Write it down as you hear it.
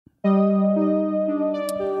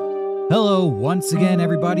Hello once again,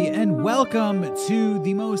 everybody, and welcome to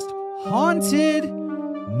the most haunted,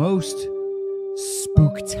 most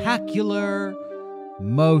spooktacular,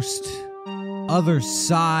 most other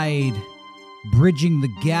side, bridging the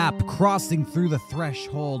gap, crossing through the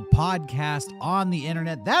threshold podcast on the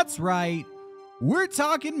internet. That's right. We're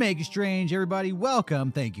talking Mega Strange, everybody.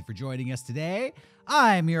 Welcome. Thank you for joining us today.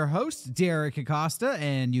 I'm your host, Derek Acosta,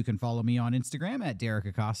 and you can follow me on Instagram at Derek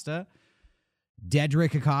Acosta.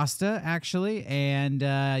 Dedrick Acosta, actually, and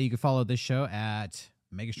you can follow this show at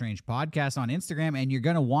Mega Strange Podcast on Instagram, and you're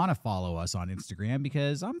going to want to follow us on Instagram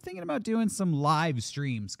because I'm thinking about doing some live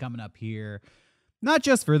streams coming up here, not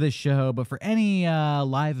just for this show, but for any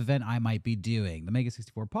live event I might be doing, the Mega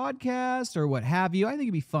 64 Podcast or what have you. I think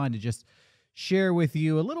it'd be fun to just share with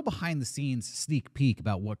you a little behind-the-scenes sneak peek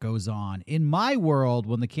about what goes on in my world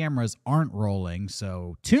when the cameras aren't rolling,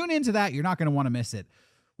 so tune into that. You're not going to want to miss it.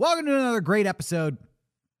 Welcome to another great episode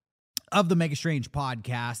of the Mega Strange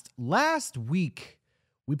Podcast. Last week,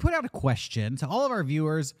 we put out a question to all of our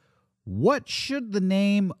viewers. What should the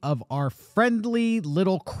name of our friendly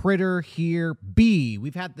little critter here be?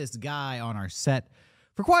 We've had this guy on our set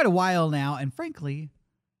for quite a while now, and frankly,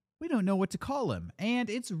 we don't know what to call him. And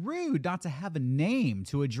it's rude not to have a name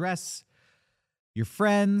to address your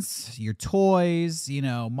friends, your toys,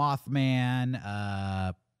 Mothman,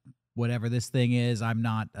 whatever this thing is. I'm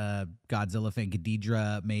not Godzilla fan,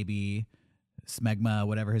 Ghidorah, maybe Smegma,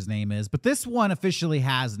 whatever his name is. But this one officially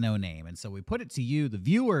has no name. And so we put it to you, the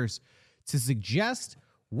viewers, to suggest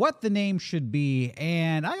what the name should be.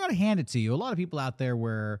 And I got to hand it to you. A lot of people out there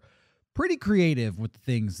were pretty creative with the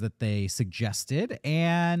things that they suggested.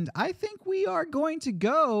 And I think we are going to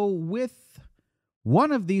go with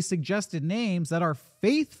one of these suggested names that our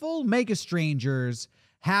faithful Mega Strangers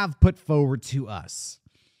have put forward to us.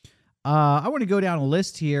 I want to go down a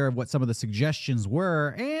list here of what some of the suggestions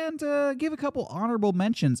were and give a couple honorable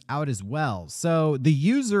mentions out as well. So the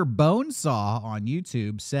user Bonesaw on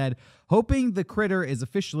YouTube said, hoping the critter is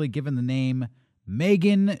officially given the name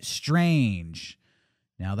Megan Strange.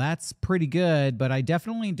 Now that's pretty good, but I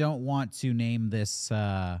definitely don't want to name this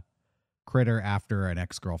critter after an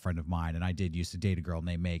ex-girlfriend of mine, and I did used to date a girl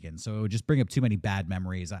named Megan, so it would just bring up too many bad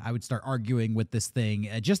memories. I would start arguing with this thing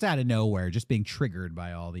just out of nowhere, just being triggered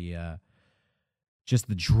by all the just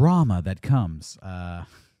the drama that comes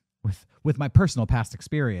with my personal past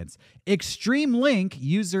experience. Extreme Link,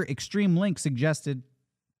 user Extreme Link suggested,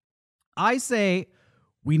 I say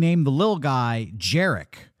we name the little guy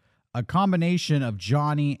Jarek, a combination of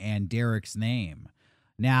Johnny and Derek's name.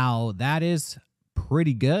 Now, that is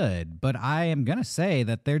pretty good, but I am going to say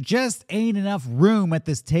that there just ain't enough room at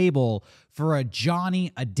this table for a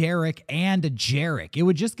Johnny, a Derek, and a Jarek. It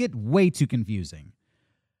would just get way too confusing.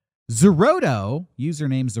 Zerodo,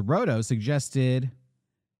 username Zerodo, suggested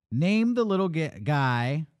name the little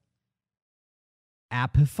guy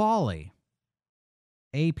Apifoli.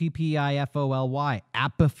 Appifoly.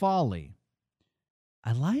 Apifoli.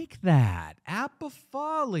 I like that.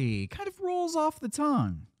 Apifoli. Kind of rolls off the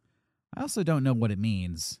tongue. I also don't know what it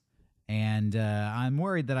means, and I'm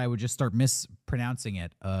worried that I would just start mispronouncing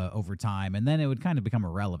it over time, and then it would kind of become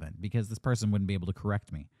irrelevant because this person wouldn't be able to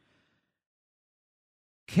correct me.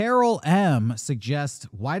 Carol M. suggests,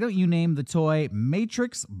 why don't you name the toy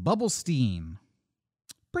Matrix Bubblestein?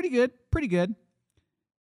 Pretty good, pretty good.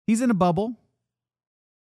 He's in a bubble.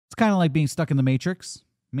 It's kind of like being stuck in the Matrix.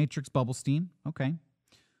 Matrix Bubblestein, okay.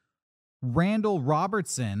 Randall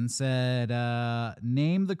Robertson said,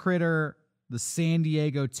 name the critter the San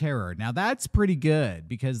Diego Terror. Now, that's pretty good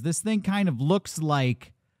because this thing kind of looks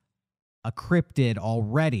like a cryptid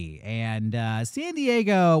already. And San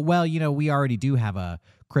Diego, well, we already do have a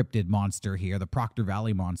cryptid monster here, the Proctor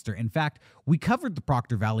Valley Monster. In fact, we covered the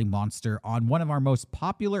Proctor Valley Monster on one of our most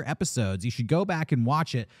popular episodes. You should go back and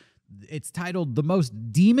watch it. It's titled The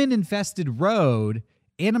Most Demon-Infested Road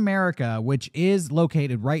in America, which is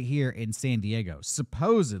located right here in San Diego,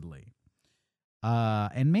 supposedly.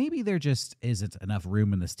 And maybe there just isn't enough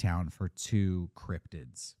room in this town for two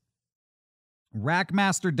cryptids.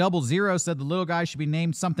 Rackmaster 00 said the little guy should be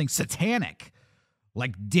named something satanic,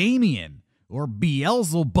 like Damien or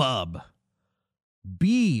Beelzebub.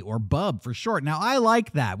 B or Bub for short. Now, I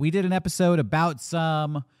like that. We did an episode about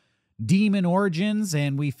some demon origins,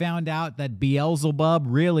 and we found out that Beelzebub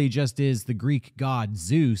really just is the Greek god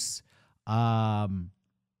Zeus. For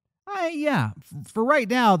right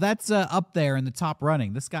now, that's up there in the top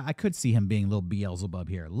running. This guy, I could see him being Lil Beelzebub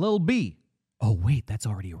here. Lil B. Oh, wait, that's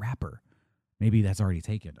already a rapper. Maybe that's already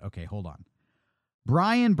taken. Okay, hold on.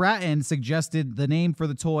 Brian Bratton suggested the name for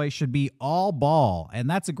the toy should be All Ball, and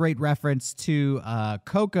that's a great reference to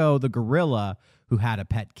Coco the gorilla, who had a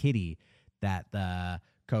pet kitty that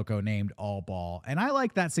Coco named All Ball. And I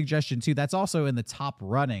like that suggestion too. That's also in the top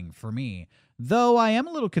running for me. Though I am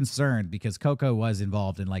a little concerned because Coco was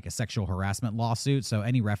involved in like a sexual harassment lawsuit. So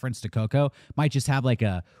any reference to Coco might just have like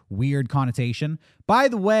a weird connotation. By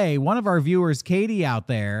the way, one of our viewers, Katie out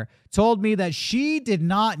there, told me that she did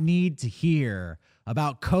not need to hear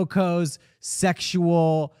about Coco's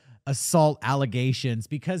sexual assault allegations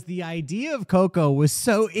because the idea of Coco was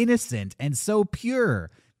so innocent and so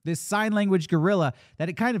pure, this sign language gorilla, that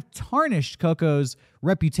it kind of tarnished Coco's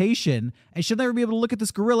reputation, and she'll never be able to look at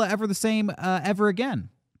this gorilla ever the same ever again.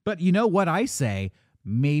 But you know what I say?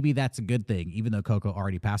 Maybe that's a good thing, even though Coco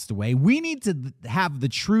already passed away. We need to have the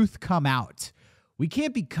truth come out. We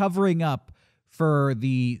can't be covering up for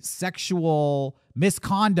the sexual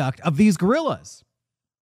misconduct of these gorillas.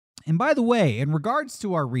 And by the way, in regards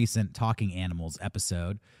to our recent Talking Animals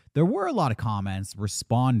episode, there were a lot of comments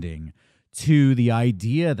responding to the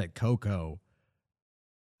idea that Coco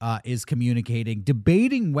is communicating,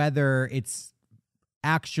 debating whether it's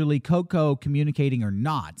actually Coco communicating or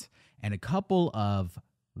not. And a couple of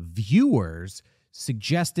viewers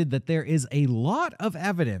suggested that there is a lot of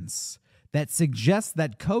evidence that suggests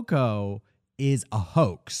that Coco is a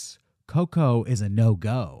hoax. Coco is a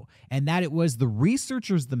no-go. And that it was the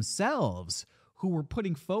researchers themselves who were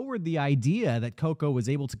putting forward the idea that Coco was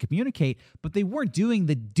able to communicate, but they weren't doing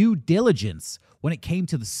the due diligence when it came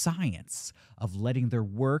to the science of letting their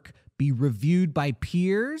work be reviewed by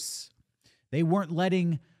peers. They weren't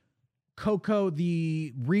letting Coco,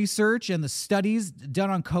 the research and the studies done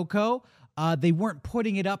on Coco, they weren't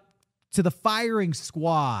putting it up to the firing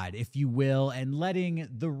squad, if you will, and letting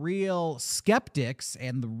the real skeptics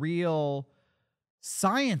and the real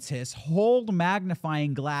scientists hold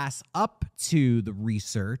magnifying glass up to the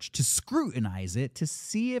research to scrutinize it to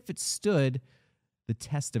see if it stood the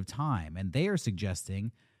test of time. And they are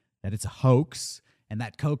suggesting that it's a hoax and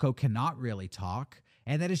that Coco cannot really talk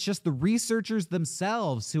and that it's just the researchers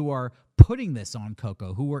themselves who are putting this on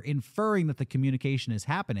Coco, who are inferring that the communication is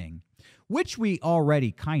happening, which we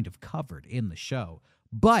already kind of covered in the show.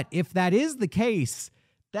 But if that is the case,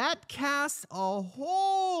 that casts a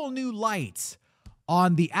whole new light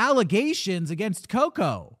on the allegations against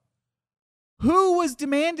Coco. Who was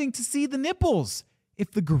demanding to see the nipples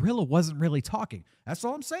if the gorilla wasn't really talking? That's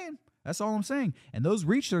all I'm saying. That's all I'm saying. And those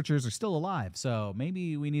researchers are still alive. So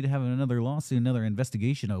maybe we need to have another lawsuit, another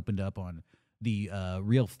investigation opened up on the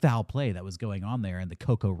real foul play that was going on there in the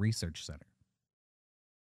Coco Research Center.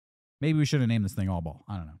 Maybe we should have named this thing All Ball.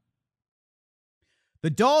 I don't know. The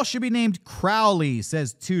doll should be named Crowley,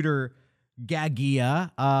 says Tudor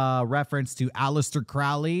Gagia, reference to Aleister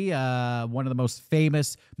Crowley, one of the most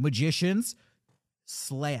famous magicians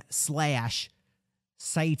slash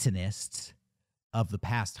Satanists of the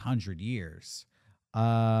past 100 years.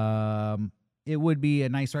 It would be a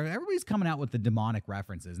nice reference. Everybody's coming out with the demonic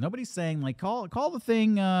references. Nobody's saying, like, call the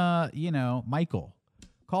thing, Michael.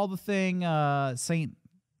 Call the thing Saint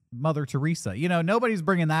Mother Teresa. Nobody's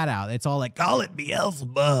bringing that out. It's all like, call it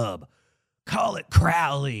Beelzebub. Call it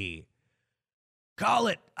Crowley. Call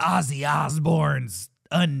it Ozzy Osbourne's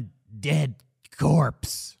undead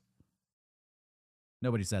corpse.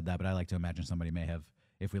 Nobody said that, but I like to imagine somebody may have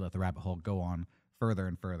if we let the rabbit hole go on further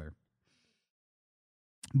and further.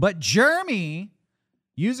 But Jeremy,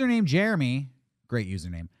 username Jeremy, great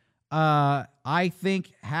username, I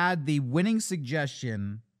think had the winning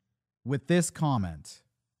suggestion with this comment.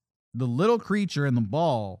 The little creature in the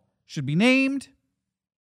ball should be named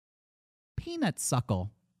Peanut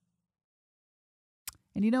Suckle.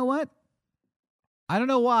 And you know what? I don't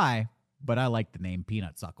know why, but I like the name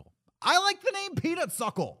Peanut Suckle. I like the name Peanut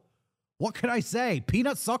Suckle. What can I say?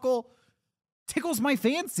 Peanut Suckle tickles my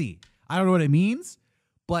fancy. I don't know what it means,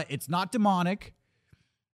 but it's not demonic.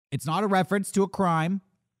 It's not a reference to a crime.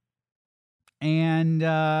 And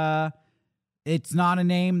it's not a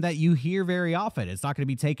name that you hear very often. It's not going to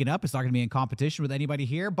be taken up. It's not going to be in competition with anybody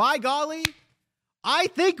here. By golly, I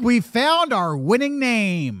think we found our winning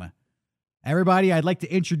name. Everybody, I'd like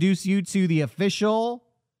to introduce you to the official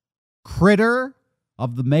critter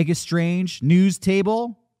of the Mega Strange news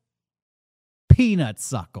table, Peanut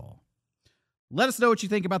Suckle. Let us know what you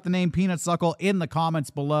think about the name Peanut Suckle in the comments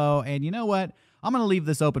below. And you know what? I'm going to leave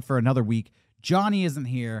this open for another week. Johnny isn't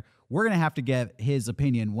here. We're going to have to get his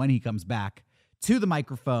opinion when he comes back to the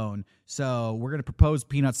microphone. So we're going to propose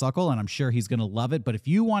Peanut Suckle, and I'm sure he's going to love it. But if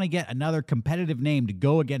you want to get another competitive name to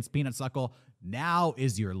go against Peanut Suckle, now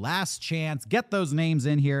is your last chance. Get those names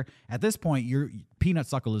in here. At this point, your Peanut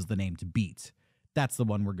Suckle is the name to beat. That's the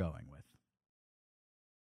one we're going with.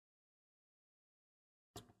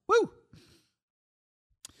 Woo!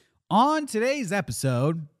 On today's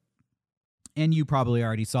episode, and you probably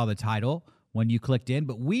already saw the title when you clicked in,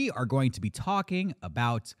 but we are going to be talking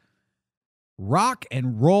about rock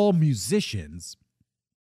and roll musicians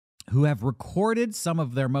who have recorded some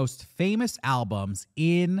of their most famous albums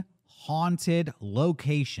in haunted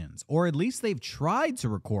locations, or at least they've tried to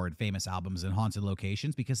record famous albums in haunted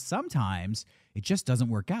locations, because sometimes it just doesn't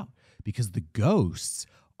work out because the ghosts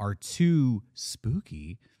are too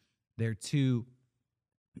spooky.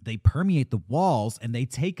 They permeate the walls and they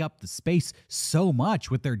take up the space so much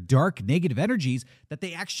with their dark negative energies that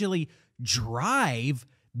they actually drive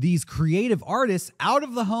these creative artists out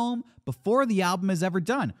of the home before the album is ever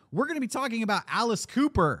done. We're going to be talking about Alice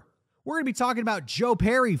Cooper. We're going to be talking about Joe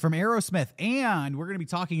Perry from Aerosmith, and we're going to be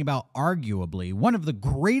talking about arguably one of the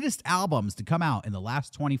greatest albums to come out in the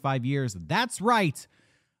last 25 years. That's right.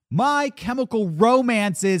 My Chemical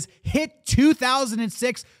Romance's hit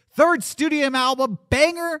 2006 third studio album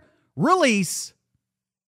banger release,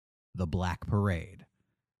 The Black Parade.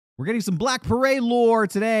 We're getting some Black Parade lore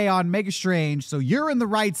today on Mega Strange, so you're in the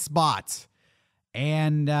right spot.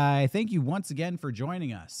 And I thank you once again for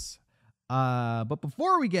joining us. But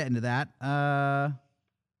before we get into that,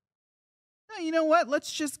 you know what?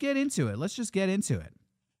 Let's just get into it.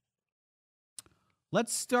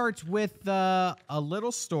 Let's start with a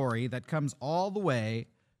little story that comes all the way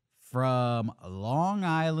from Long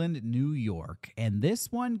Island, New York. And this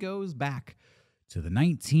one goes back to the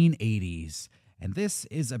 1980s. And this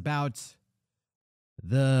is about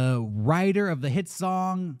the writer of the hit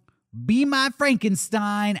song, Be My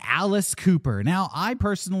Frankenstein, Alice Cooper. Now, I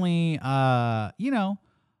personally, I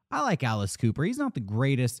like Alice Cooper. He's not the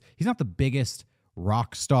greatest. He's not the biggest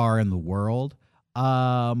rock star in the world.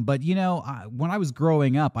 But, when I was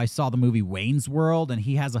growing up, I saw the movie Wayne's World, and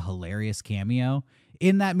he has a hilarious cameo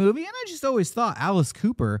in that movie. And I just always thought Alice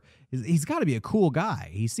Cooper, he's got to be a cool guy.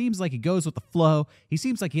 He seems like he goes with the flow. He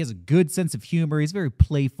seems like he has a good sense of humor. He's very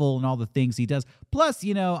playful in all the things he does. Plus,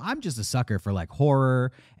 I'm just a sucker for like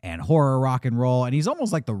horror and horror rock and roll. And he's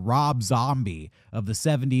almost like the Rob Zombie of the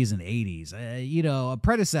 70s and 80s. A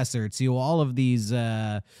predecessor to all of these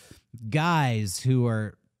guys who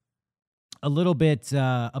are a little bit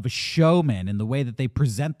of a showman in the way that they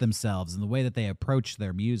present themselves and the way that they approach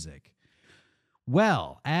their music.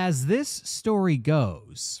 Well, as this story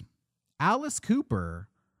goes, Alice Cooper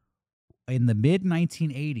in the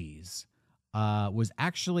mid-1980s was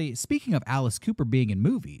actually, speaking of Alice Cooper being in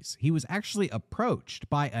movies, he was actually approached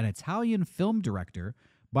by an Italian film director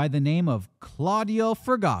by the name of Claudio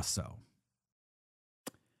Fragasso.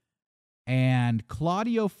 And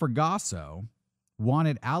Claudio Fragasso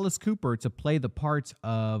wanted Alice Cooper to play the part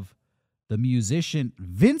of the musician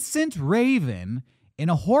Vincent Raven in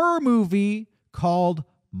a horror movie called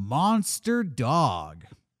Monster Dog.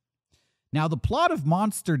 Now, the plot of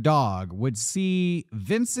Monster Dog would see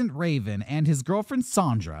Vincent Raven and his girlfriend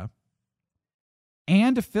Sandra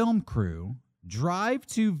and a film crew drive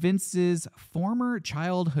to Vince's former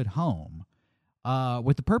childhood home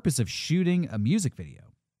with the purpose of shooting a music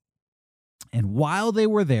video. And while they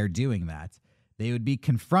were there doing that, they would be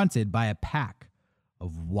confronted by a pack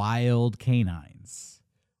of wild canines,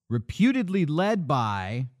 reputedly led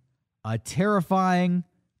by a terrifying,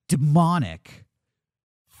 demonic,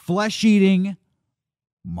 flesh-eating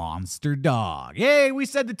monster dog. Yay, we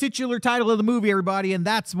said the titular title of the movie, everybody, and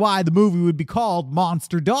that's why the movie would be called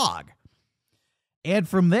Monster Dog. And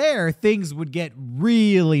from there, things would get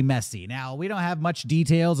really messy. Now, we don't have much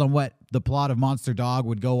details on what the plot of Monster Dog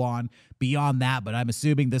would go on beyond that, but I'm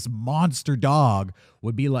assuming this monster dog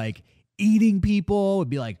would be like eating people, would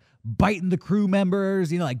be like biting the crew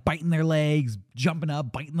members, like biting their legs, jumping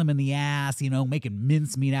up, biting them in the ass, making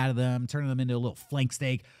mincemeat out of them, turning them into a little flank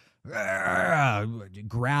steak,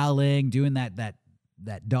 growling, doing that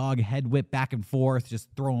dog head whip back and forth, just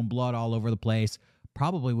throwing blood all over the place.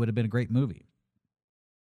 Probably would have been a great movie.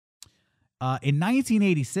 In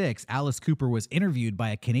 1986, Alice Cooper was interviewed by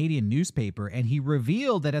a Canadian newspaper, and he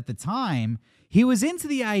revealed that at the time, he was into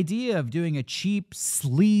the idea of doing a cheap,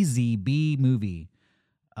 sleazy B movie.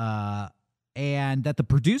 And that the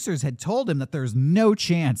producers had told him that there's no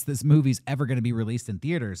chance this movie's ever going to be released in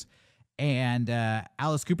theaters. And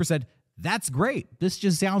Alice Cooper said, "That's great. This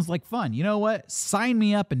just sounds like fun. You know what? Sign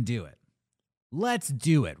me up and do it. Let's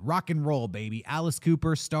do it. Rock and roll, baby." Alice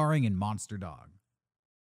Cooper starring in Monster Dog.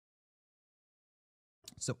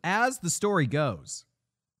 So as the story goes,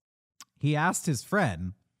 he asked his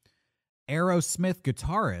friend, Aerosmith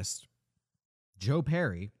guitarist Joe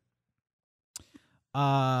Perry,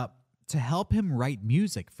 to help him write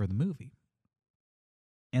music for the movie.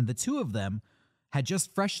 And the two of them had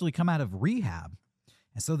just freshly come out of rehab,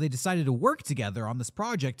 And so they decided to work together on this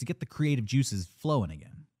project to get the creative juices flowing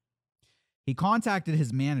again. He contacted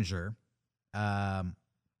his manager, and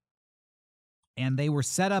they were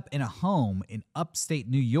set up in a home in upstate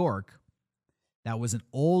New York that was an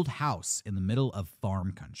old house in the middle of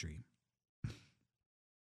farm country.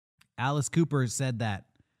 Alice Cooper said that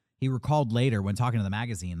he recalled later when talking to the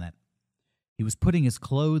magazine that he was putting his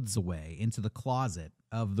clothes away into the closet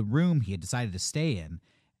of the room he had decided to stay in,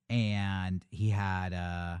 and he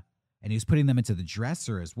was putting them into the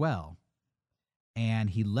dresser as well. And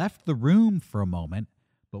he left the room for a moment,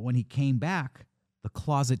 but when he came back, the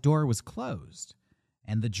closet door was closed,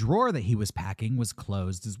 and the drawer that he was packing was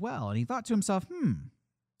closed as well. And he thought to himself,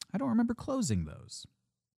 I don't remember closing those.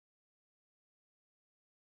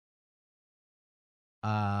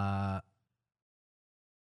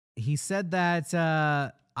 He said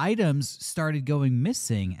that items started going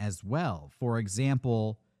missing as well. For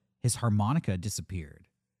example, his harmonica disappeared.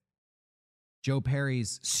 Joe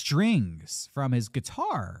Perry's strings from his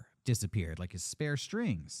guitar disappeared, like his spare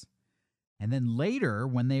strings. And then later,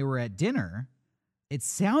 when they were at dinner, it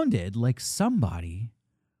sounded like somebody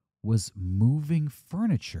was moving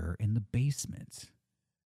furniture in the basement.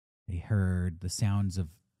 They heard the sounds of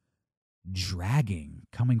dragging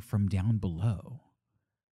coming from down below.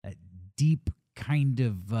 That deep kind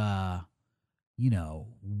of,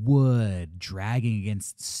 wood dragging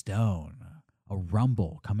against stone. A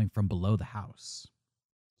rumble coming from below the house.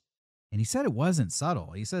 And he said it wasn't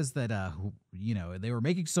subtle. He says that, they were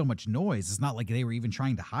making so much noise. It's not like they were even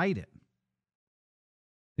trying to hide it.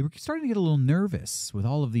 They were starting to get a little nervous with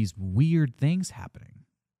all of these weird things happening.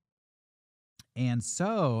 And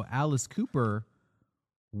so Alice Cooper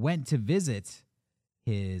went to visit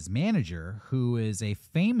his manager, who is a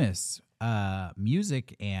famous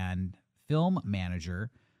music and film manager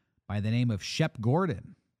by the name of Shep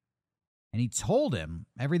Gordon. And he told him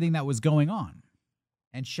everything that was going on.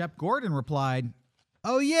 And Shep Gordon replied,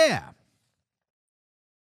 "Oh yeah,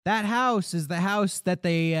 that house is the house that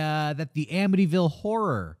the Amityville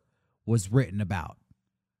Horror was written about.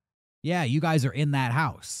 Yeah, you guys are in that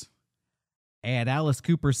house." And Alice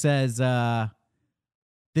Cooper says,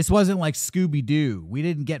 "This wasn't like Scooby-Doo. We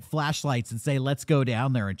didn't get flashlights and say, let's go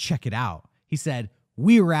down there and check it out." He said,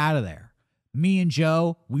 "We were out of there. Me and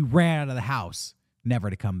Joe, we ran out of the house, never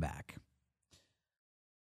to come back."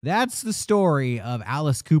 That's the story of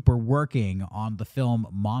Alice Cooper working on the film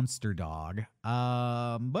Monster Dog. But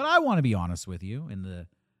I want to be honest with you, in the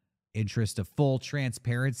interest of full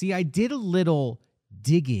transparency. I did a little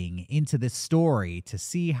digging into this story to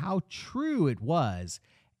see how true it was,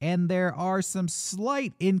 and there are some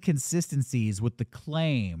slight inconsistencies with the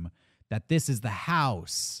claim that this is the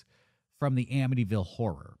house from the Amityville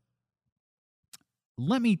Horror.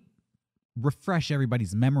 Let me refresh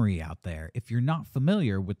everybody's memory out there. If you're not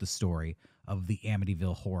familiar with the story of the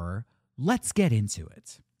Amityville Horror, let's get into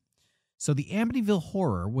it. So the Amityville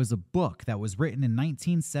Horror was a book that was written in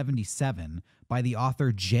 1977 by the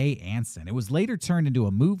author Jay Anson. It was later turned into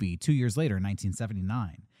a movie 2 years later in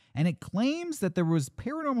 1979. And it claims that there was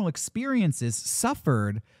paranormal experiences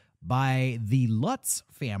suffered by the Lutz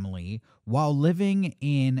family while living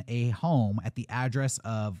in a home at the address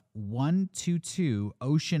of 122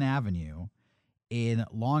 Ocean Avenue in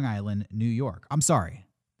Long Island, New York. I'm sorry,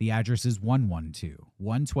 the address is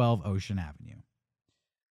 112 Ocean Avenue.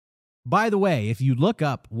 By the way, if you look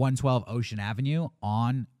up 112 Ocean Avenue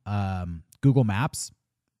on Google Maps,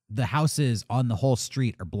 the houses on the whole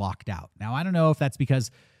street are blocked out. Now, I don't know if that's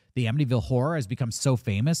because the Amityville Horror has become so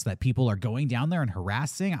famous that people are going down there and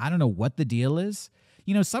harassing. I don't know what the deal is.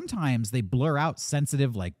 You know, sometimes they blur out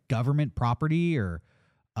sensitive, like, government property or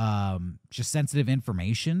just sensitive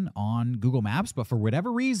information on Google Maps. But for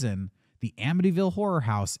whatever reason, the Amityville Horror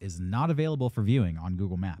House is not available for viewing on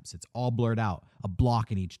Google Maps. It's all blurred out, a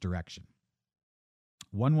block in each direction.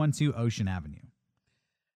 112 Ocean Avenue.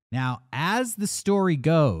 Now, as the story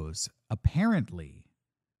goes, apparently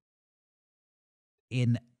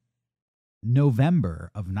in November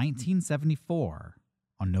of 1974,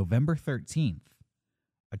 on November 13th,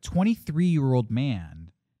 a 23-year-old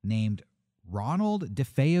man named Ronald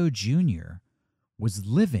DeFeo Jr. was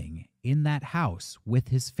living in that house with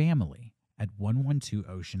his family at 112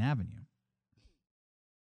 Ocean Avenue.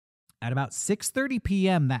 At about 6:30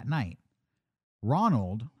 p.m. that night,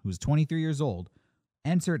 Ronald, who was 23 years old,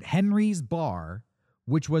 entered Henry's Bar,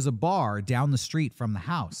 which was a bar down the street from the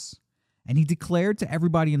house, and he declared to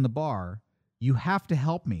everybody in the bar, "You have to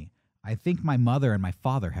help me. I think my mother and my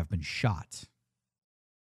father have been shot."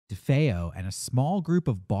 DeFeo and a small group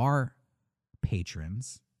of bar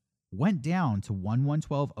patrons went down to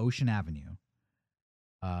 112 Ocean Avenue,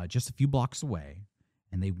 just a few blocks away,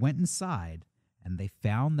 And they went inside, and they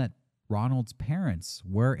found that Ronald's parents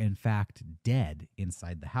were, in fact, dead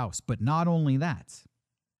inside the house. But not only that.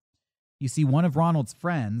 You see, one of Ronald's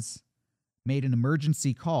friends made an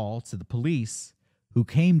emergency call to the police, who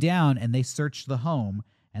came down and they searched the home,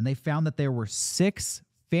 and they found that there were 6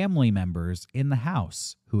 family members in the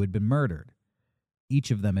house who had been murdered.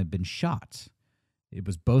 Each of them had been shot. It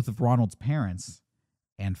was both of Ronald's parents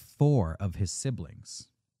and 4 of his siblings.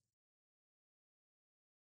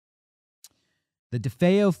 The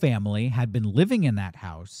DeFeo family had been living in that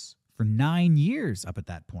house for 9 years up at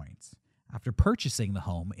that point, after purchasing the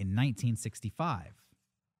home in 1965.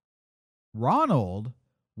 Ronald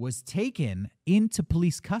was taken into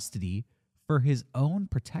police custody for his own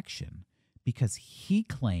protection because he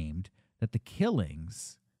claimed that the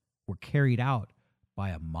killings were carried out by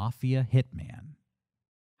a mafia hitman.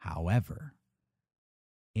 However,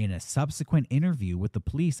 in a subsequent interview with the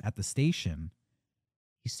police at the station,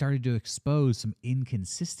 he started to expose some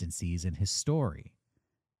inconsistencies in his story.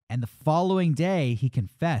 And the following day, he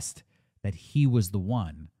confessed that he was the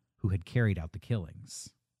one who had carried out the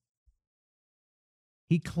killings.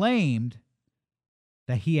 He claimed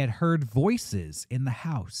that he had heard voices in the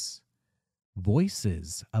house,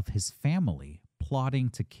 voices of his family plotting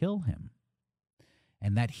to kill him,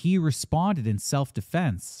 and that he responded in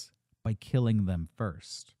self-defense by killing them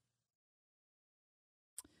first.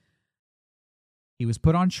 He was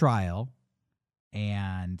put on trial,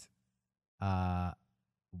 and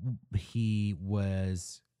he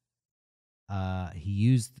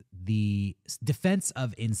used the defense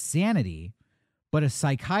of insanity, but a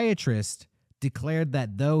psychiatrist declared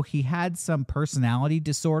that though he had some personality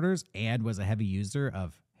disorders and was a heavy user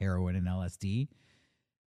of heroin and LSD,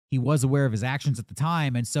 he was aware of his actions at the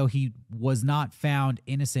time, and so he was not found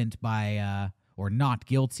innocent by or not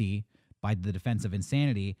guilty by the defense of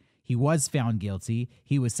insanity. He was found guilty.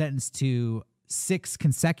 He was sentenced to 6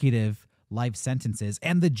 consecutive life sentences,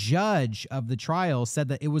 and the judge of the trial said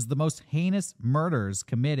that it was the most heinous murders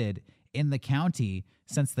committed in the county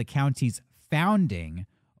since the county's founding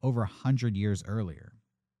over 100 years earlier.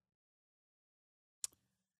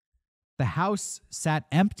 The house sat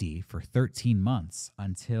empty for 13 months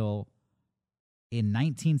until in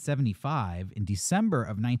 1975, in December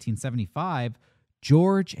of 1975,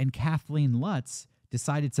 George and Kathleen Lutz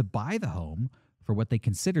decided to buy the home for what they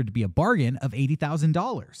considered to be a bargain of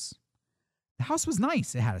 $80,000. The house was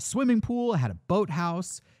nice. It had a swimming pool. It had a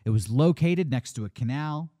boathouse. It was located next to a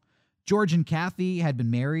canal. George and Kathy had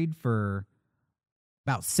been married for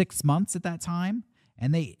about 6 months at that time,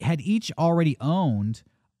 and they had each already owned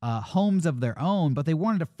homes of their own, but they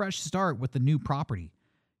wanted a fresh start with the new property.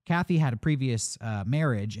 Kathy had a previous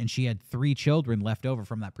marriage, and she had 3 children left over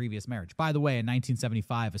from that previous marriage. By the way, in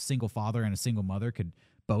 1975, a single father and a single mother could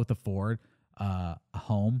both afford a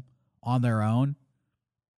home on their own.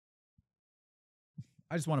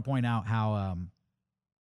 I just want to point out how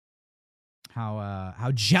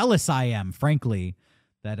jealous I am, frankly,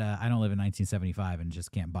 that I don't live in 1975 and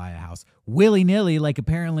just can't buy a house willy-nilly like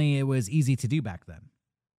apparently it was easy to do back then.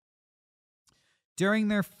 During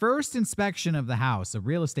their first inspection of the house, a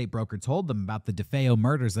real estate broker told them about the DeFeo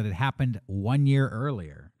murders that had happened 1 year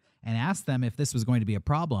earlier and asked them if this was going to be a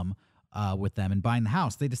problem with them in buying the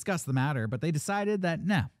house. They discussed the matter, but they decided that,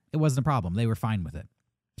 no, it wasn't a problem. They were fine with it.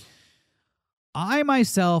 I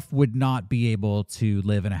myself would not be able to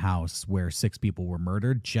live in a house where 6 people were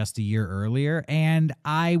murdered just a year earlier, and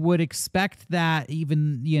I would expect that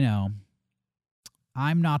even,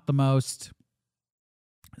 I'm not the most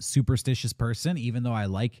superstitious person, even though I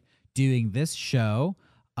like doing this show.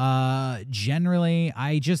 Generally,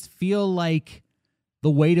 I just feel like the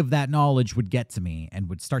weight of that knowledge would get to me and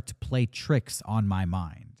would start to play tricks on my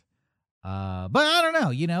mind. But I don't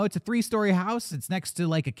know, it's a 3-story house. It's next to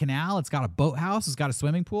like a canal. It's got a boathouse. It's got a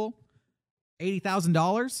swimming pool.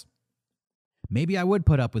 $80,000. Maybe I would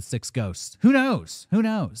put up with 6 ghosts. Who knows?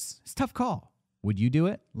 It's a tough call. Would you do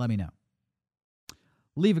it? Let me know.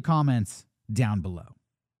 Leave a comment down below.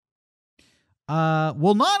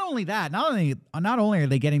 Well, not only that, not only are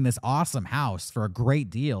they getting this awesome house for a great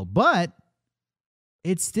deal, but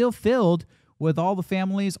it's still filled with all the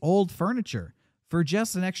family's old furniture for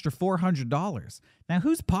just an extra $400. Now,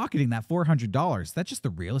 who's pocketing that $400? That's just the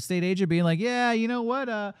real estate agent being like, yeah, you know what?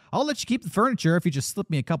 I'll let you keep the furniture if you just slip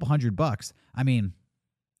me a couple $100. I mean,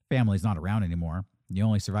 family's not around anymore. The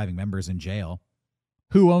only surviving member's in jail.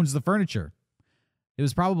 Who owns the furniture? It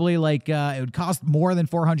was probably like it would cost more than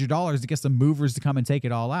 $400 to get some movers to come and take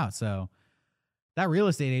it all out. So that real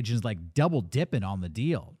estate agent is like double dipping on the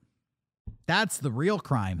deal. That's the real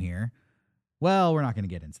crime here. Well, we're not going to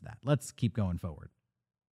get into that. Let's keep going forward.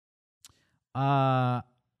 Uh,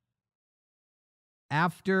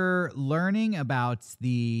 After learning about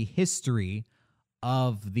the history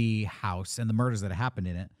of the house and the murders that happened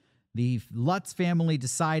in it, the Lutz family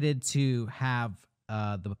decided to have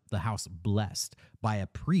the house blessed by a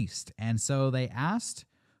priest. And so they asked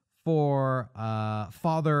for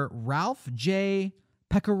Father Ralph J.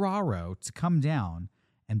 Pecoraro to come down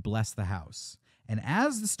and bless the house. And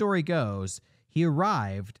as the story goes, he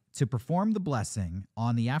arrived to perform the blessing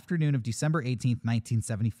on the afternoon of December 18th,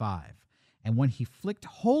 1975. And when he flicked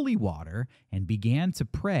holy water and began to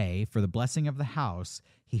pray for the blessing of the house,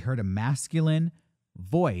 he heard a masculine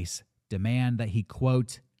voice demand that he,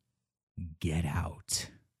 quote, "Get out.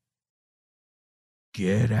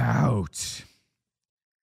 Get out."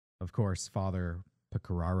 Of course, Father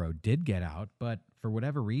Pecoraro did get out, but for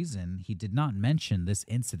whatever reason, he did not mention this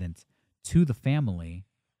incident to the family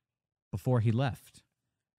before he left.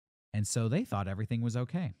 And so they thought everything was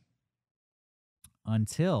okay.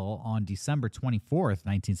 Until on December 24th,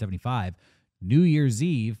 1975, New Year's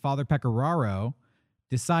Eve, Father Pecoraro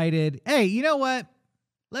decided, hey, you know what?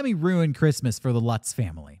 Let me ruin Christmas for the Lutz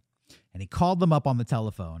family. And he called them up on the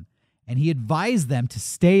telephone, and he advised them to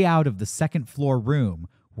stay out of the second floor room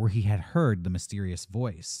where he had heard the mysterious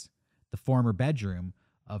voice, the former bedroom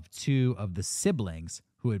of two of the siblings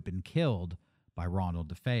who had been killed by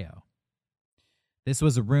Ronald DeFeo. This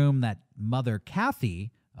was a room that Mother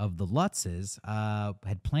Kathy of the Lutzes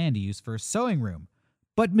had planned to use for a sewing room.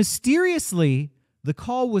 But mysteriously, the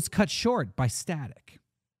call was cut short by static.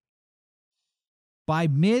 By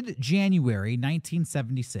mid-January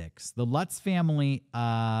 1976, the Lutz family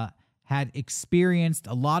had experienced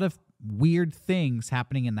a lot of weird things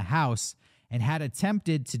happening in the house and had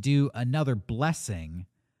attempted to do another blessing.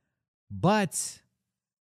 But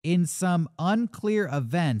in some unclear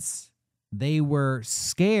events, they were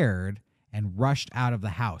scared and rushed out of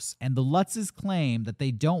the house. And the Lutzes claim that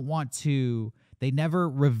they never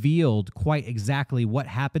revealed quite exactly what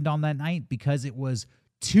happened on that night because it was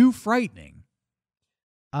too frightening.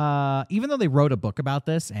 Even though they wrote a book about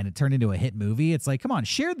this and it turned into a hit movie, it's like, come on,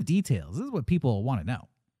 share the details. This is what people want to know.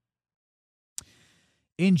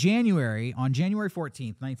 On January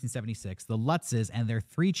 14th, 1976, the Lutzes and their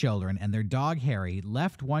 3 children and their dog Harry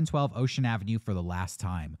left 112 Ocean Avenue for the last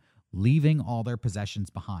time, leaving all their possessions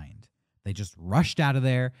behind. They just rushed out of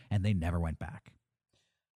there, and they never went back.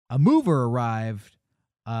 A mover arrived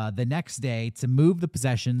the next day to move the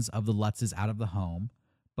possessions of the Lutzes out of the home,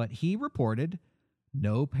 but he reported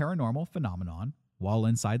no paranormal phenomenon while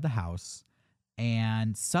inside the house,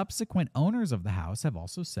 and subsequent owners of the house have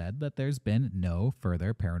also said that there's been no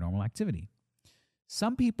further paranormal activity.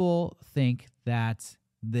 Some people think that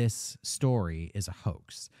this story is a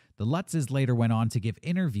hoax. The Lutzes later went on to give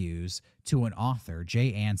interviews to an author,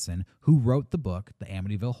 Jay Anson, who wrote the book, The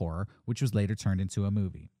Amityville Horror, which was later turned into a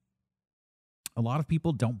movie. A lot of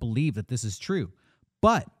people don't believe that this is true,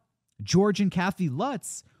 but George and Kathy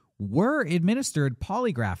Lutz were administered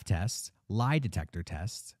polygraph tests, lie detector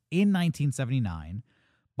tests, in 1979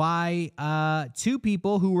 by 2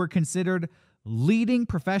 people who were considered leading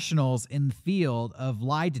professionals in the field of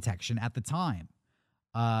lie detection at the time.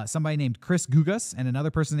 Somebody named Chris Gugas and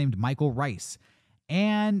another person named Michael Rice.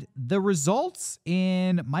 And the results,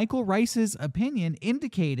 in Michael Rice's opinion,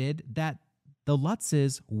 indicated that the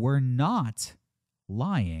Lutzes were not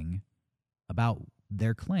lying about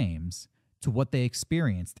their claims to what they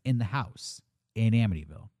experienced in the house in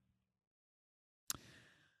Amityville.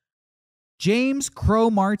 James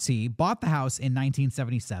Cromartie bought the house in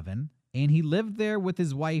 1977, and he lived there with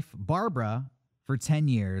his wife, Barbara, for 10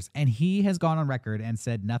 years, and he has gone on record and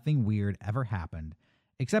said nothing weird ever happened,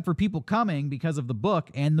 except for people coming because of the book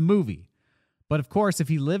and the movie. But of course, if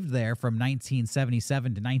he lived there from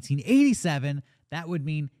 1977 to 1987, that would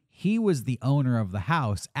mean he was the owner of the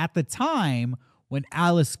house at the time when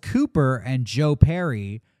Alice Cooper and Joe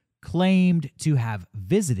Perry claimed to have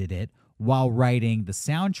visited it while writing the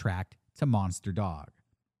soundtrack to Monster Dog.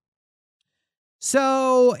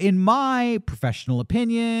 So, in my professional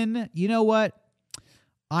opinion, you know what?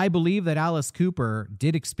 I believe that Alice Cooper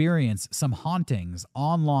did experience some hauntings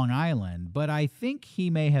on Long Island, but I think he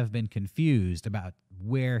may have been confused about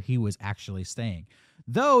where he was actually staying.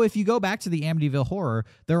 Though, if you go back to the Amityville Horror,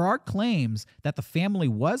 there are claims that the family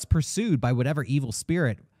was pursued by whatever evil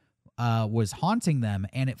spirit was haunting them,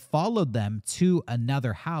 and it followed them to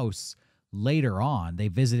another house later on. They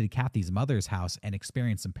visited Kathy's mother's house and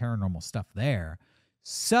experienced some paranormal stuff there.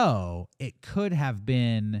 So, it could have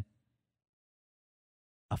been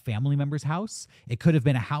a family member's house. It could have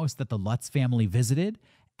been a house that the Lutz family visited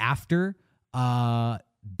after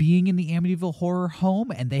being in the Amityville horror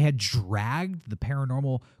home, and they had dragged the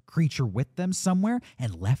paranormal creature with them somewhere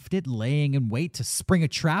and left it laying in wait to spring a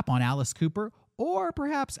trap on Alice Cooper. Or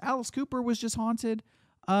perhaps Alice Cooper was just haunted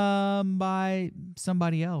by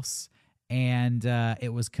somebody else, and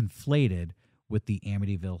it was conflated with the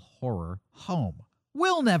Amityville horror home.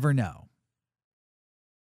 We'll never know.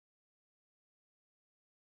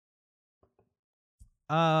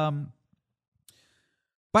 By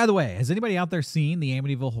the way, has anybody out there seen the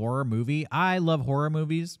Amityville horror movie? I love horror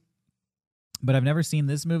movies, but I've never seen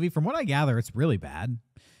this movie. From what I gather, it's really bad.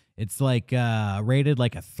 It's like rated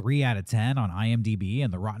like a 3 out of 10 on IMDb,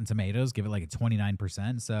 and the Rotten Tomatoes give it like a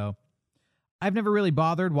 29%. So I've never really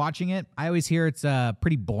bothered watching it. I always hear it's a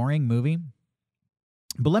pretty boring movie.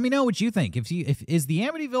 But let me know what you think. If is the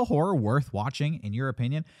Amityville horror worth watching in your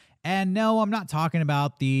opinion? And no, I'm not talking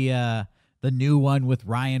about the new one with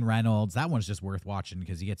Ryan Reynolds. That one's just worth watching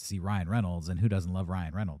because you get to see Ryan Reynolds, and who doesn't love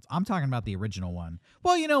Ryan Reynolds? I'm talking about the original one.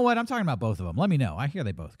 Well, you know what? I'm talking about both of them. Let me know. I hear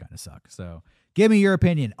they both kind of suck. So give me your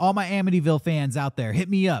opinion. All my Amityville fans out there, hit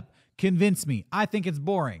me up. Convince me. I think it's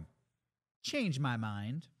boring. Change my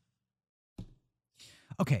mind.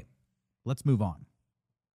 Okay, let's move on.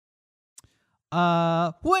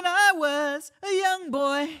 When I was a young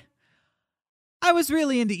boy, I was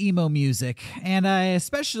really into emo music, and I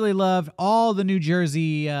especially loved all the New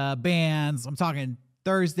Jersey bands. I'm talking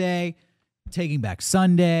Thursday, Taking Back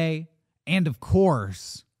Sunday, and of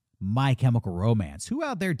course, My Chemical Romance. Who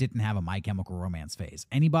out there didn't have a My Chemical Romance phase?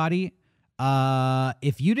 Anybody?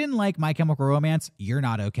 If you didn't like My Chemical Romance, you're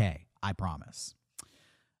not okay. I promise.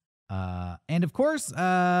 And of course,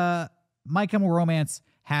 My Chemical Romance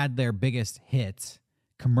had their biggest hit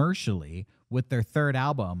commercially with their third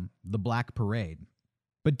album, The Black Parade.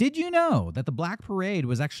 But did you know that The Black Parade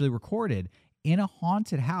was actually recorded in a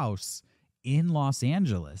haunted house in Los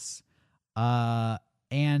Angeles?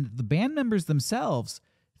 And the band members themselves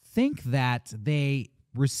think that they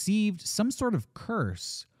received some sort of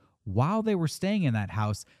curse while they were staying in that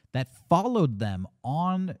house that followed them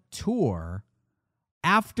on tour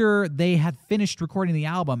after they had finished recording the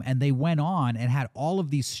album, and they went on and had all of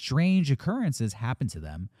these strange occurrences happen to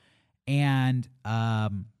them and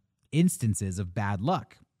instances of bad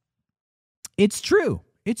luck. It's true.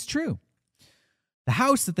 It's true. The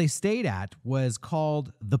house that they stayed at was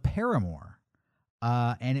called the Paramour,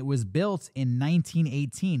 and it was built in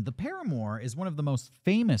 1918. The Paramour is one of the most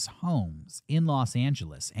famous homes in Los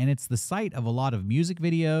Angeles, and it's the site of a lot of music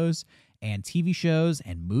videos and TV shows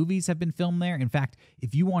and movies have been filmed there. In fact,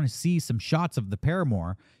 if you want to see some shots of the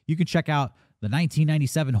Paramour, you can check out the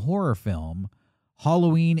 1997 horror film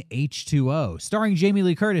Halloween H2O, starring Jamie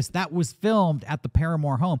Lee Curtis. That was filmed at the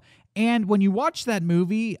Paramour home. And when you watch that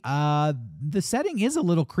movie, the setting is a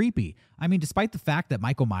little creepy. I mean, despite the fact that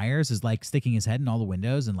Michael Myers is like sticking his head in all the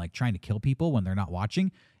windows and like trying to kill people when they're not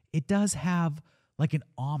watching, it does have like an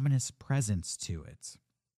ominous presence to it.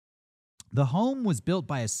 The home was built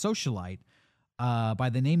by a socialite by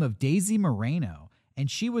the name of Daisy Moreno, and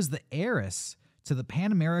she was the heiress to the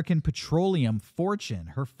Pan American Petroleum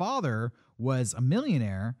fortune. Her father was a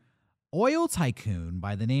millionaire oil tycoon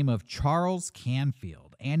by the name of Charles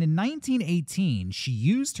Canfield, and in 1918, she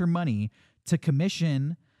used her money to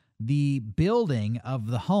commission the building of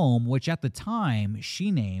the home, which at the time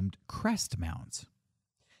she named Crestmount.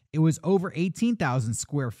 It was over 18,000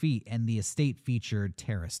 square feet, and the estate featured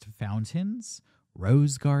terraced fountains,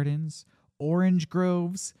 rose gardens, orange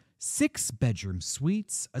groves, 6-bedroom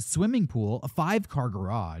suites, a swimming pool, a 5-car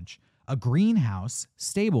garage, a greenhouse,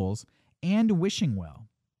 stables, and a wishing well.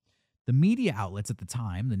 The media outlets at the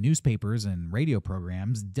time, the newspapers and radio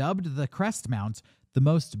programs, dubbed the Crestmount the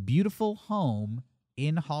most beautiful home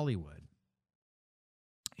in Hollywood.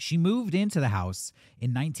 She moved into the house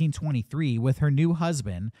in 1923 with her new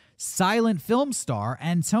husband, silent film star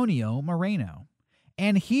Antonio Moreno.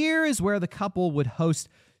 And here is where the couple would host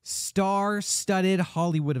star-studded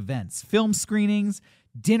Hollywood events, film screenings,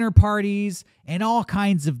 dinner parties, and all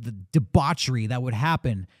kinds of the debauchery that would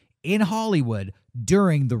happen in Hollywood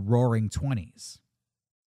during the Roaring '20s.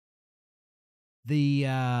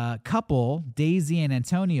 The couple, Daisy and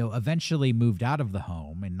Antonio, eventually moved out of the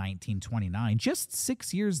home in 1929, just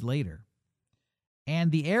 6 years later.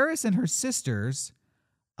 And the heiress and her sisters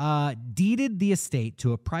deeded the estate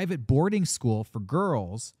to a private boarding school for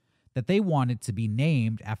girls that they wanted to be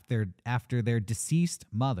named after their deceased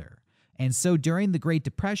mother. And so during the Great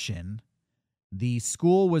Depression, the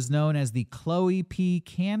school was known as the Chloe P.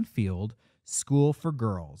 Canfield School for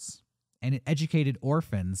Girls, and it educated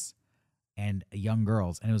orphans and young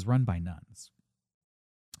girls, and it was run by nuns.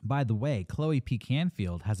 By the way, Chloe P.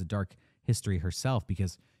 Canfield has a dark history herself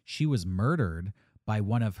because she was murdered by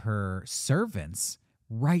one of her servants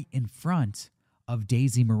right in front of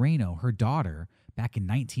Daisy Moreno, her daughter, back in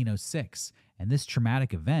 1906. And this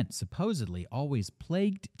traumatic event supposedly always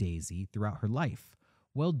plagued Daisy throughout her life.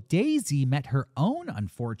 Well, Daisy met her own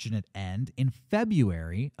unfortunate end in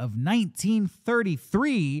February of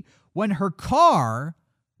 1933 when her car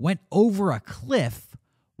went over a cliff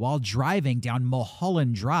while driving down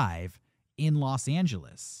Mulholland Drive in Los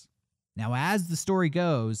Angeles. Now, as the story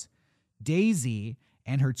goes, Daisy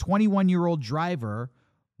and her 21-year-old driver,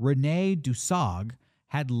 Renee Dussault,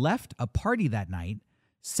 had left a party that night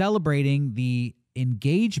celebrating the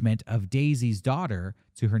engagement of Daisy's daughter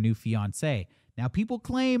to her new fiancé. Now, people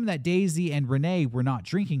claim that Daisy and Renee were not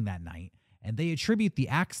drinking that night, and they attribute the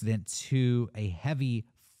accident to a heavy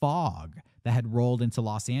fog that had rolled into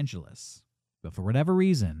Los Angeles. But for whatever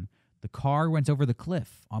reason, the car went over the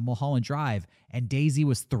cliff on Mulholland Drive, and Daisy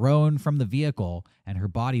was thrown from the vehicle, and her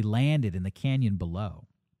body landed in the canyon below.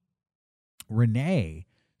 Renee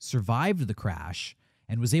survived the crash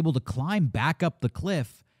and was able to climb back up the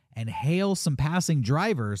cliff and hail some passing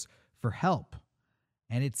drivers for help.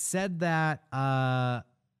 And it's said that a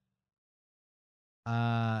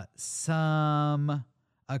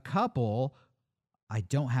couple, I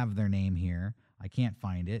don't have their name here. I can't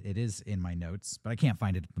find it. It is in my notes, but I can't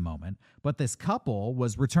find it at the moment. But this couple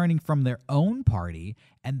was returning from their own party,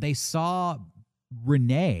 and they saw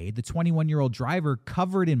Renee, the 21-year-old driver,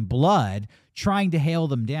 covered in blood, trying to hail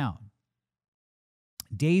them down.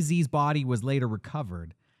 Daisy's body was later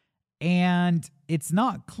recovered, and it's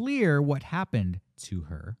not clear what happened to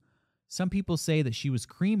her. Some people say that she was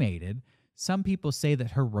cremated. Some people say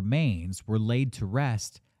that her remains were laid to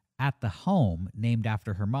rest at the home named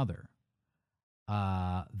after her mother,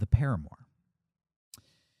 the Paramore.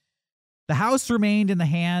 The house remained in the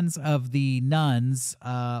hands of the nuns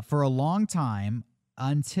for a long time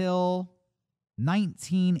until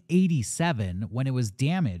 1987, when it was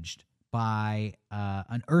damaged by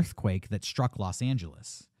an earthquake that struck Los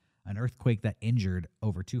Angeles, an earthquake that injured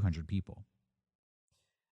over 200 people.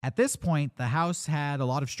 At this point, the house had a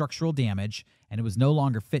lot of structural damage, and it was no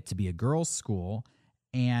longer fit to be a girls' school,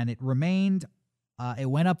 and it went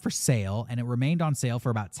up for sale, and it remained on sale for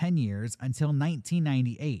about 10 years until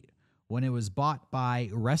 1998, when it was bought by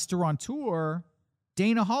restaurateur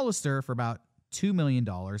Dana Hollister for about $2 million,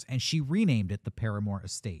 and she renamed it the Paramore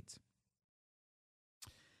Estate.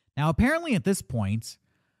 Now, apparently at this point,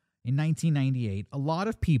 in 1998, a lot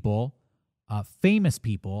of people, famous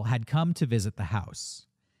people, had come to visit the house.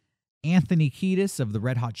 Anthony Kiedis of the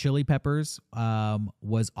Red Hot Chili Peppers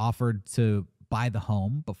was offered to buy the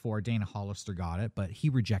home before Dana Hollister got it, but he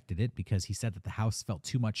rejected it because he said that the house felt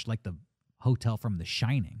too much like the hotel from The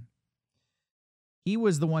Shining. He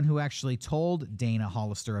was the one who actually told Dana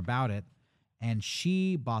Hollister about it, and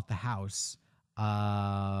she bought the house.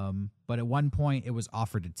 But at one point, it was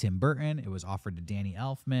offered to Tim Burton. It was offered to Danny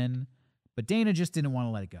Elfman. But Dana just didn't want to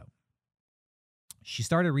let it go. She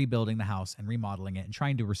started rebuilding the house and remodeling it and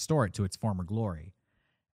trying to restore it to its former glory.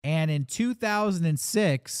 And in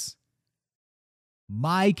 2006,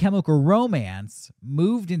 My Chemical Romance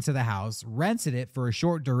moved into the house, rented it for a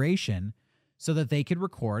short duration so that they could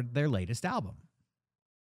record their latest album.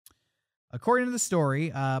 According to the story,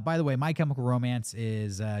 by the way, My Chemical Romance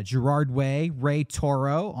is Gerard Way, Ray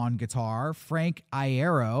Toro on guitar, Frank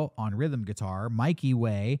Iero on rhythm guitar, Mikey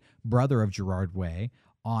Way, brother of Gerard Way,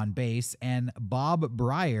 on bass, and Bob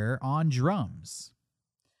Breyer on drums.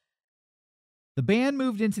 The band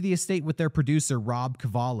moved into the estate with their producer, Rob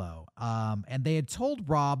Cavallo, and they had told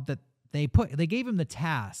Rob that they gave him the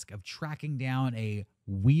task of tracking down a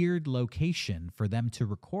weird location for them to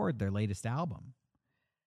record their latest album.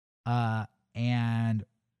 And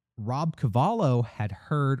Rob Cavallo had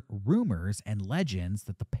heard rumors and legends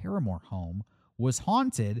that the Paramore home was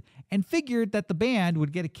haunted and figured that the band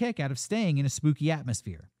would get a kick out of staying in a spooky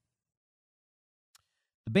atmosphere.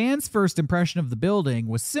 The band's first impression of the building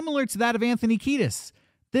was similar to that of Anthony Kiedis.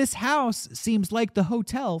 This house seems like the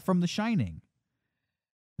hotel from The Shining.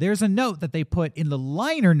 There's a note that they put in the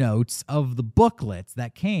liner notes of the booklets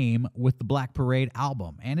that came with the Black Parade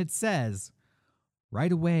album, and it says,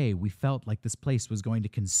 "Right away, we felt like this place was going to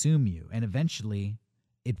consume you, and eventually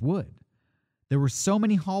it would. There were so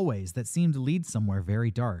many hallways that seemed to lead somewhere very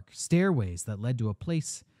dark, stairways that led to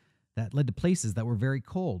places that were very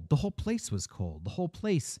cold. The whole place was cold. The whole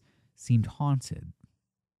place seemed haunted.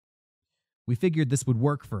 We figured this would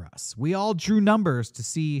work for us. We all drew numbers to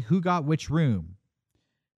see who got which room,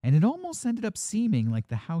 and it almost ended up seeming like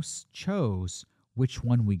the house chose which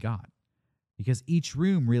one we got, because each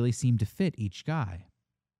room really seemed to fit each guy.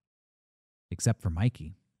 Except for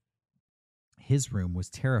Mikey. His room was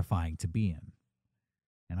terrifying to be in.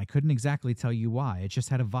 and I couldn't exactly tell you why. It just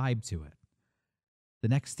had a vibe to it. The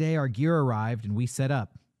next day, our gear arrived and we set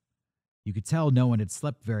up. You could tell no one had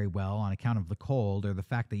slept very well on account of the cold or the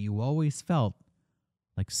fact that you always felt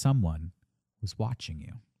like someone was watching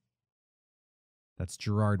you. That's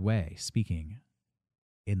Gerard Way speaking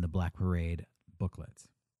in the Black Parade booklet.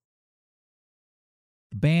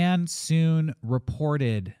 The band soon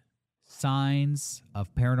reported signs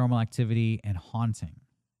of paranormal activity and haunting.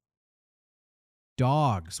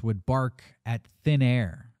 Dogs would bark at thin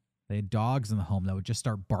air. They had dogs in the home that would just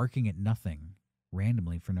start barking at nothing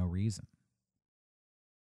randomly for no reason.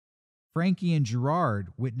 Frankie and Gerard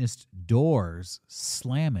witnessed doors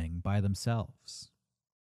slamming by themselves.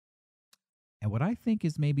 And what I think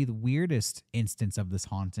is maybe the weirdest instance of this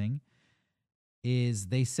haunting is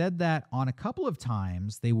they said that on a couple of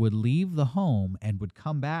times they would leave the home and would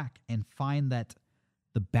come back and find that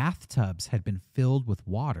the bathtubs had been filled with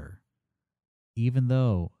water, even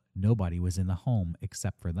though nobody was in the home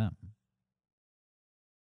except for them.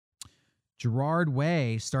 Gerard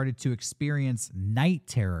Way started to experience night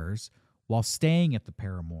terrors while staying at the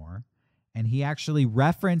Paramore, and he actually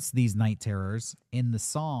referenced these night terrors in the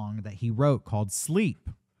song that he wrote called Sleep.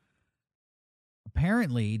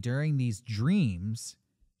 Apparently, during these dreams,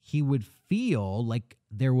 he would feel like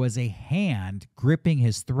there was a hand gripping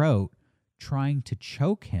his throat, trying to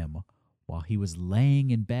choke him while he was laying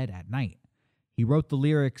in bed at night. He wrote the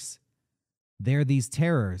lyrics, "They're these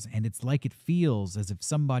terrors, and it's like it feels as if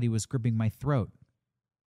somebody was gripping my throat."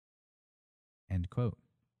 End quote.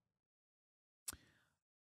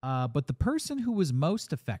 But the person who was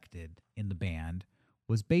most affected in the band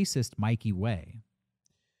was bassist Mikey Way,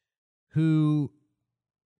 who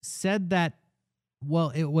said that, well,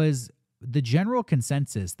 it was the general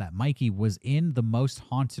consensus that Mikey was in the most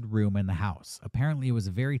haunted room in the house. Apparently, it was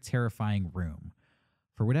a very terrifying room.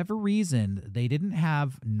 For whatever reason, they didn't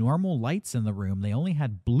have normal lights in the room. They only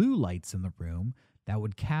had blue lights in the room that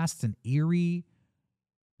would cast an eerie,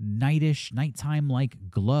 nighttime-like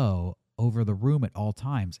glow over the room at all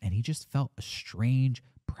times. And he just felt a strange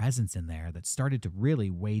presence in there that started to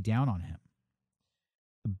really weigh down on him.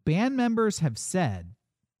 The band members have said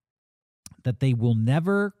that they will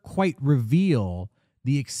never quite reveal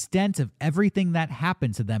the extent of everything that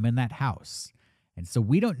happened to them in that house. And so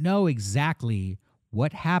we don't know exactly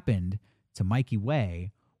what happened to Mikey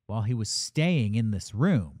Way while he was staying in this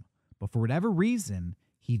room. But for whatever reason,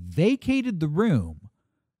 he vacated the room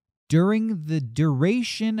during the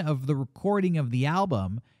duration of the recording of the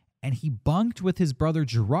album, and he bunked with his brother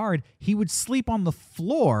Gerard. He would sleep on the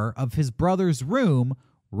floor of his brother's room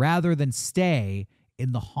rather than stay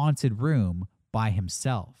in the haunted room by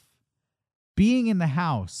himself. Being in the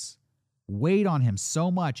house weighed on him so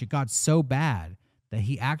much, it got so bad that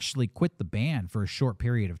he actually quit the band for a short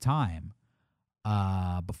period of time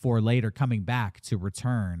before later coming back to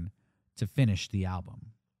return to finish the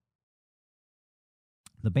album.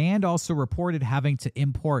 The band also reported having to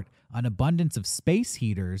import an abundance of space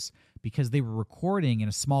heaters because they were recording in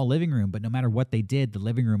a small living room, but no matter what they did, the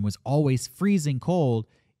living room was always freezing cold,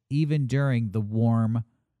 even during the warm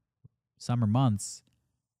summer months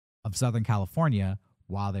of Southern California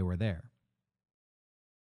while they were there.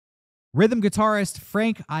 Rhythm guitarist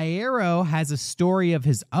Frank Iero has a story of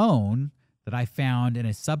his own that I found in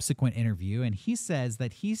a subsequent interview, and he says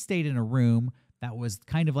that he stayed in a room that was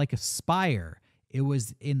kind of like a spire. It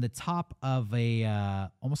was in the top of a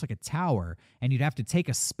almost like a tower, and you'd have to take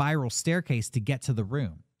a spiral staircase to get to the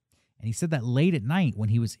room. And he said that late at night when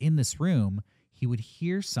he was in this room, he would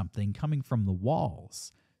hear something coming from the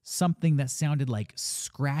walls, something that sounded like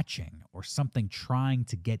scratching or something trying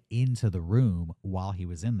to get into the room while he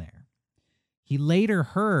was in there. He later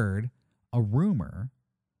heard a rumor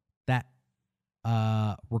that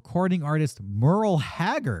recording artist Merle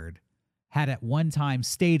Haggard had at one time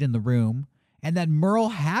stayed in the room, and that Merle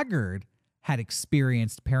Haggard had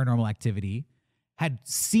experienced paranormal activity, had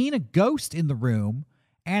seen a ghost in the room,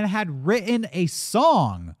 and had written a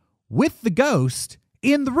song with the ghost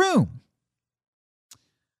in the room.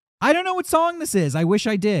 I don't know what song this is. I wish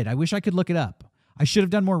I did. I wish I could look it up. I should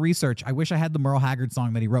have done more research. I wish I had the Merle Haggard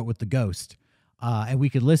song that he wrote with the ghost. And we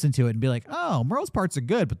could listen to it and be like, oh, Merle's parts are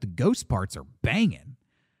good, but the ghost parts are banging.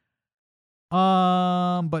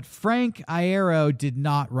 But Frank Iero did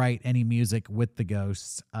not write any music with the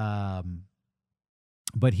ghosts. But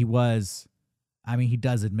he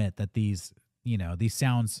does admit that these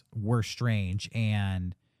sounds were strange.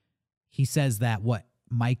 And he says that what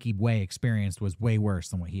Mikey Way experienced was way worse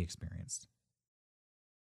than what he experienced.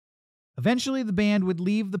 Eventually, the band would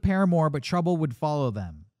leave the Paramore, but trouble would follow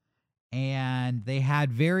them. And they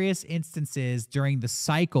had various instances during the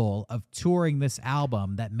cycle of touring this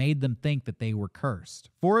album that made them think that they were cursed.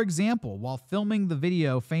 For example, while filming the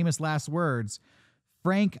video Famous Last Words,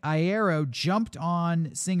 Frank Iero jumped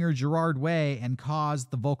on singer Gerard Way and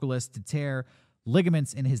caused the vocalist to tear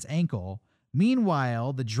ligaments in his ankle.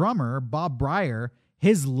 Meanwhile, the drummer, Bob Breyer,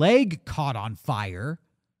 his leg caught on fire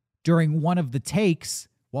during one of the takes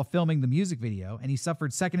while filming the music video, and he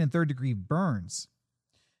suffered second and third degree burns.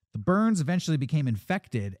 The burns eventually became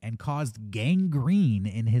infected and caused gangrene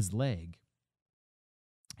in his leg.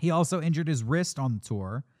 He also injured his wrist on the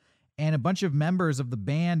tour, and a bunch of members of the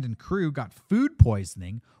band and crew got food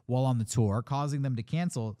poisoning while on the tour, causing them to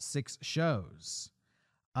cancel 6 shows.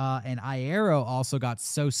 And Iero also got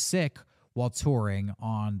so sick while touring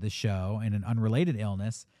on the show in an unrelated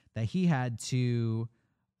illness that he had to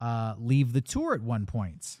leave the tour at one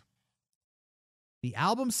point. The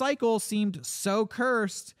album cycle seemed so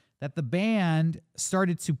cursed that the band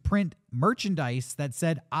started to print merchandise that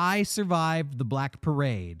said, "I survived the Black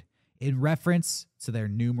Parade," in reference to their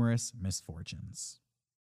numerous misfortunes.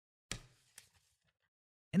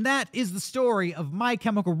 And that is the story of My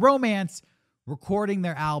Chemical Romance recording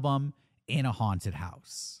their album in a haunted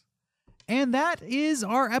house. And that is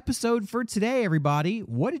our episode for today, everybody.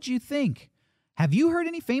 What did you think? Have you heard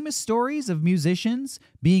any famous stories of musicians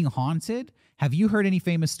being haunted? Have you heard any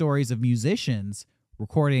famous stories of musicians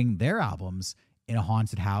recording their albums in a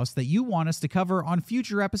haunted house that you want us to cover on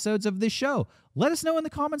future episodes of this show? Let us know in the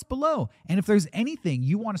comments below. And if there's anything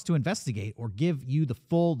you want us to investigate or give you the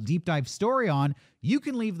full deep dive story on, you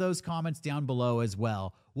can leave those comments down below as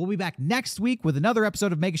well. We'll be back next week with another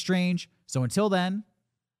episode of Mega Strange. So until then,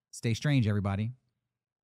 stay strange, everybody.